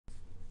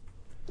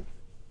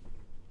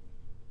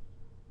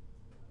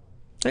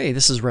Hey,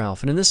 this is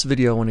Ralph, and in this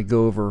video I want to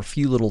go over a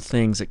few little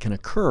things that can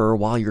occur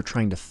while you're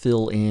trying to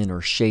fill in or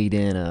shade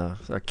in a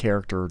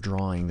character or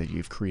drawing that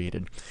you've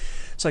created.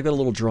 So I've got a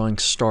little drawing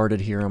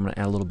started here. I'm going to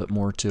add a little bit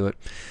more to it.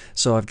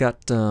 So I've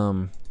got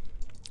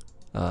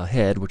a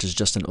head, which is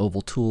just an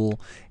oval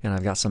tool, and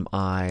I've got some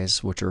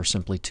eyes, which are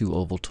simply two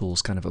oval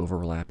tools kind of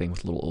overlapping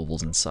with little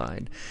ovals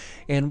inside.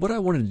 And what I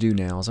wanted to do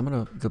now is I'm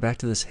going to go back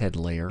to this head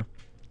layer,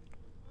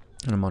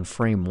 and I'm on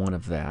frame 1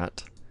 of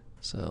that.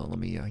 So let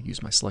me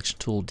use my selection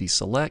tool,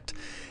 deselect,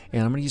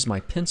 and I'm going to use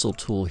my pencil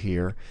tool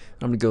here.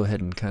 I'm going to go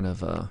ahead and kind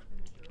of,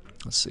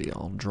 let's see,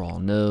 I'll draw a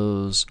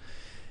nose,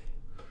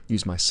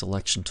 use my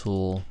selection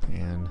tool,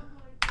 and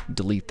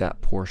delete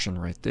that portion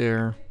right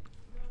there.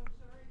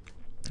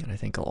 And I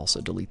think I'll also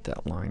delete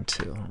that line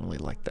too. I don't really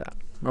like that.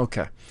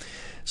 Okay,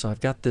 so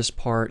I've got this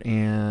part,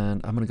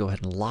 and I'm going to go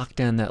ahead and lock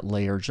down that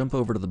layer, jump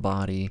over to the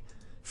body,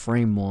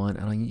 frame 1,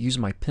 and I'll use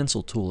my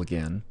pencil tool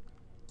again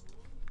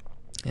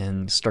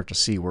and start to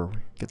see where we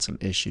get some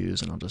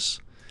issues, and I'll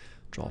just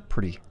draw a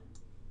pretty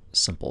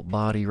simple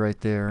body right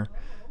there.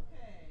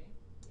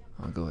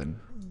 I'll go ahead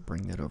and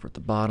bring that over at the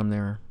bottom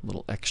there, a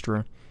little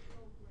extra,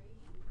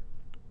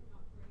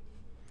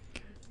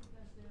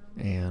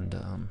 and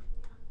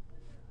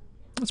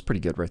that's pretty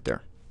good right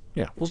there.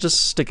 Yeah, we'll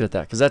just stick it at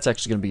that because that's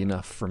actually going to be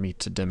enough for me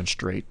to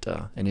demonstrate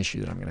an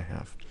issue that I'm going to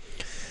have.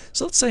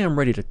 So let's say I'm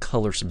ready to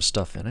color some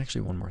stuff in.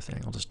 Actually, one more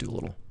thing, I'll just do a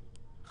little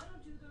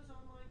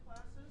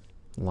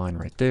line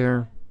right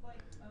there,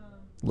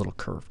 a little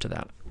curve to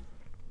that.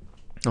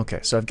 Okay,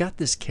 so I've got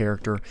this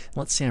character.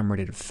 Let's say I'm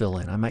ready to fill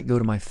in. I might go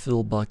to my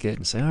fill bucket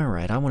and say, all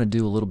right, I want to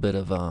do a little bit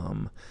of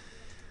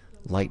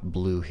light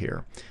blue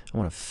here. I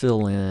want to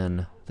fill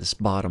in this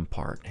bottom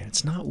part, and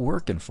it's not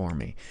working for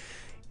me.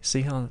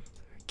 See how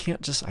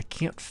I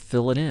can't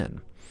fill it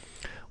in.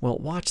 Well,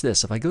 watch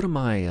this. If I go to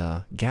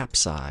my gap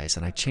size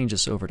and I change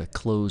this over to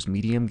closed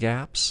medium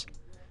gaps,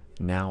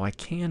 now I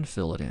can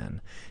fill it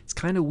in. It's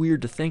kind of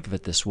weird to think of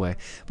it this way,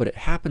 but it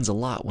happens a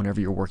lot whenever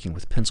you're working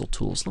with pencil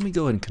tools. Let me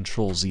go ahead and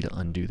Control Z to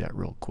undo that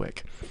real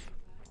quick.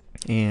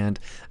 And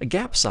a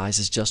gap size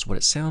is just what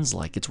it sounds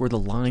like. It's where the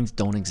lines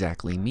don't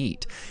exactly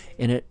meet.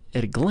 And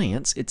at a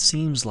glance, it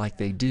seems like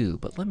they do.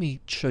 But let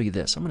me show you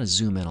this. I'm going to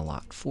zoom in a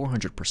lot,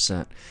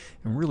 400%,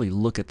 and really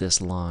look at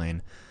this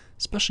line,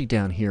 especially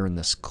down here in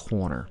this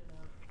corner.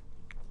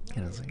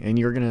 And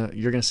you're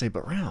gonna say,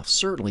 but Ralph,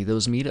 certainly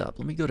those meet up.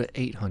 Let me go to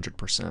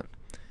 800%.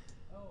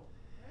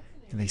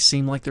 And they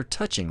seem like they're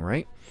touching,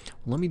 right?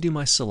 Well, let me do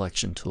my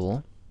selection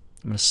tool.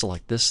 I'm going to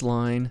select this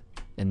line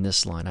and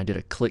this line. I did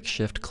a click,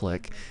 shift,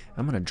 click.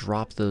 I'm going to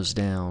drop those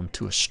down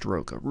to a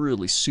stroke, a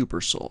really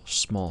super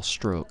small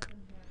stroke.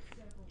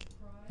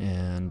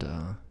 And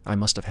I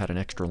must have had an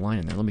extra line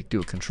in there. Let me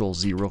do a Control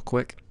Z real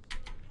quick.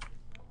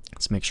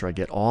 Let's make sure I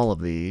get all of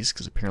these,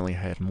 because apparently I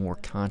had more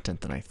content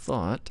than I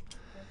thought.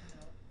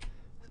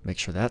 Make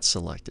sure that's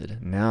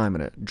selected. Now I'm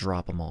going to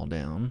drop them all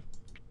down.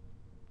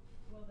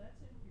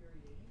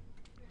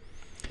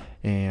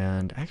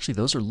 And actually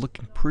those are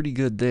looking pretty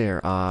good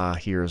there.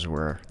 Here's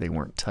where they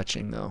weren't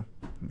touching though.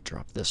 Let me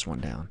drop this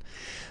one down.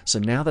 So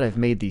now that I've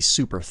made these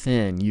super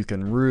thin, you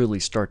can really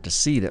start to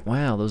see that,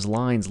 wow, those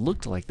lines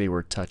looked like they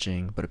were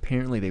touching, but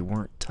apparently they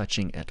weren't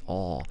touching at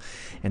all.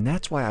 And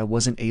that's why I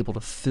wasn't able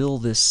to fill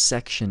this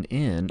section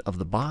in of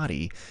the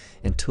body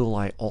until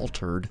I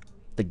altered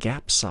the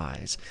gap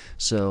size.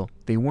 So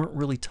they weren't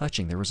really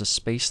touching. There was a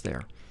space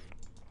there.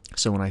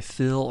 So when I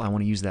fill, I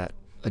want to use that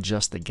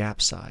adjust the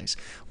gap size.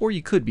 Or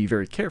you could be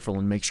very careful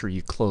and make sure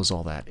you close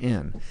all that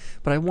in.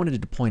 But I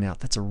wanted to point out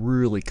that's a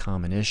really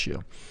common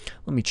issue.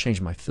 Let me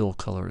change my fill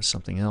color to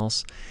something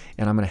else,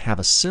 and I'm going to have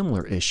a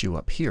similar issue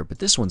up here, but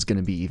this one's going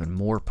to be even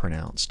more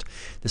pronounced.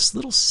 This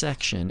little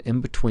section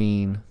in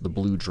between the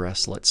blue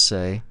dress, let's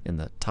say, in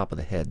the top of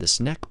the head, this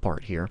neck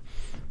part here,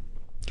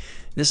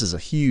 this is a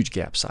huge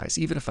gap size.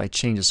 Even if I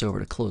change this over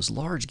to close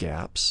large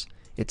gaps,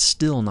 it's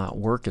still not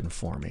working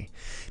for me.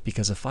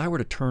 Because if I were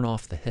to turn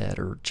off the head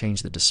or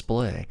change the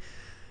display,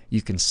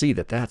 you can see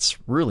that that's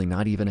really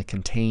not even a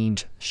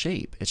contained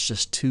shape. It's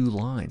just two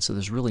lines. So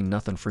there's really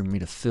nothing for me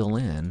to fill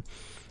in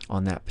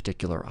on that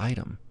particular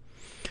item.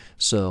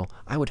 So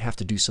I would have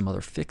to do some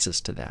other fixes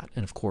to that.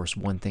 And of course,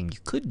 one thing you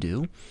could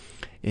do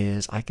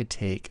is I could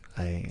take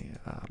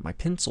my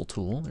pencil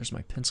tool, there's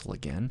my pencil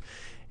again,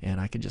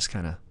 and I could just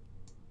kind of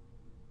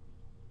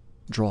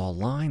draw a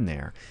line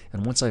there,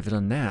 and once I've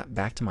done that,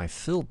 back to my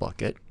fill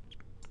bucket,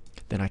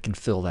 then I can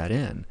fill that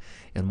in.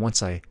 And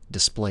once I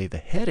display the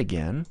head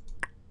again,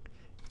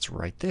 it's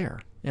right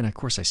there. And of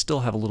course I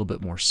still have a little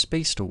bit more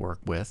space to work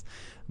with,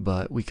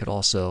 but we could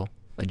also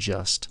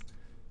adjust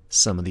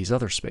some of these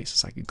other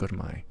spaces. I could go to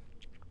my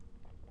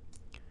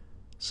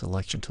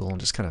selection tool and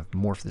just kind of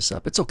morph this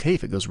up. It's okay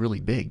if it goes really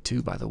big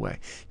too, by the way,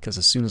 because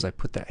as soon as I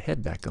put that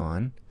head back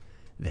on,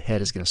 the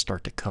head is going to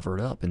start to cover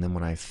it up, and then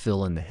when I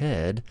fill in the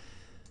head,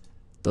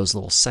 those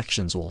little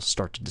sections will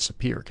start to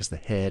disappear because the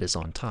head is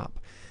on top.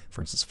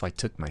 For instance, if I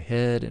took my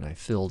head and I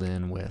filled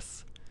in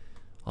with,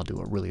 I'll do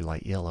a really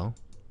light yellow.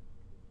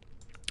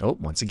 Oh,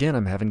 once again,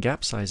 I'm having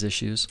gap size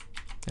issues.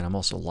 And I'm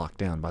also locked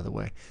down, by the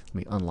way. Let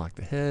me unlock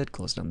the head,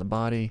 close down the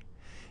body.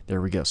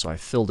 There we go. So I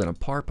filled in a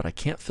part, but I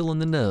can't fill in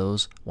the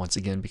nose, once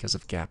again, because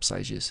of gap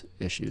size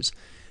issues.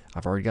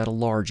 I've already got a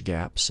large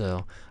gap,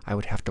 so I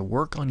would have to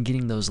work on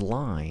getting those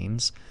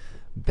lines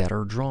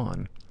better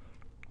drawn.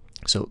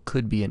 So it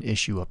could be an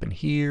issue up in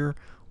here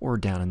or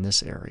down in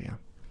this area.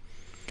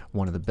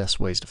 One of the best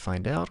ways to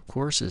find out, of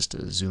course, is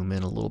to zoom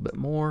in a little bit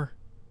more.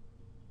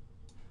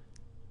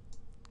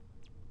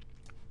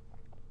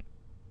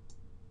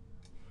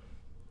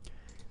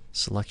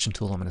 Selection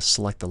tool, I'm going to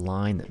select the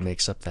line that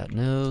makes up that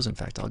nose. In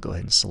fact, I'll go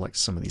ahead and select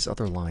some of these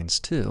other lines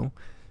too.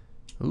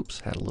 Oops,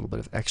 had a little bit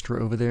of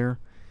extra over there.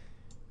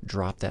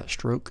 Drop that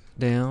stroke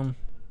down.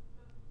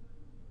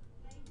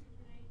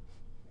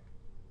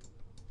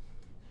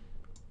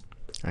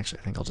 Actually,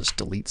 I think I'll just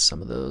delete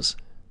some of those.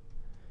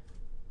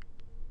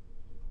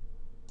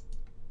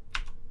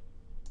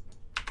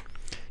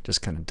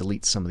 Just kind of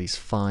delete some of these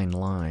fine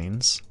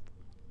lines.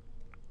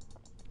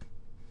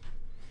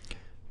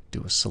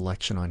 Do a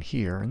selection on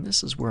here, and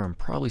this is where I'm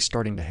probably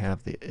starting to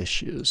have the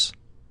issues.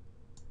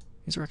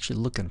 These are actually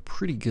looking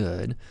pretty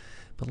good,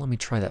 but let me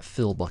try that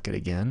fill bucket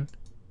again.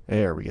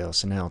 There we go.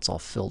 So now it's all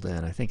filled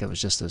in. I think it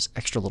was just those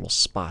extra little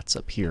spots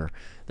up here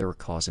that were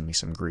causing me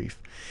some grief.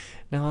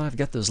 Now that I've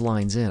got those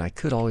lines in, I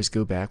could always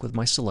go back with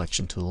my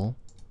selection tool,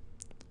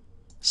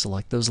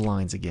 select those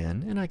lines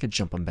again, and I could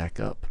jump them back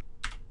up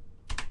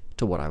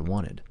to what I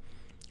wanted.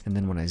 And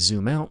then when I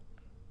zoom out,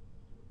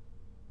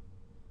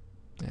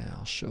 yeah,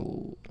 I'll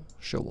show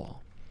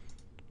all.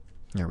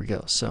 There we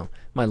go. So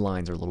my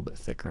lines are a little bit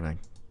thicker, and I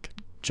could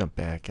jump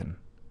back and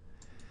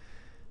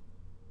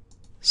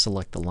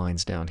select the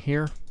lines down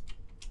here.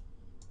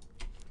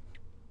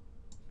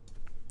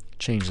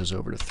 Change those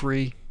over to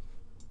 3,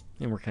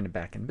 and we're kind of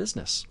back in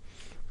business.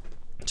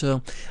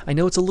 So I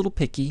know it's a little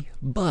picky,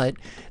 but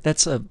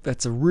that's a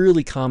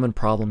really common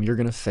problem you're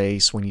going to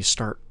face when you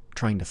start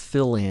trying to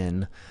fill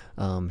in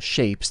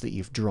shapes that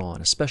you've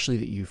drawn, especially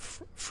that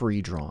you've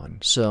free drawn.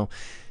 So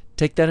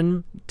take that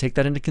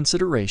into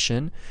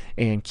consideration,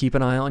 and keep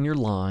an eye on your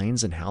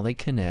lines and how they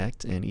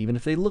connect. And even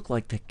if they look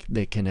like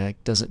they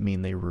connect, doesn't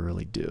mean they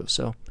really do.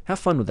 So have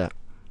fun with that.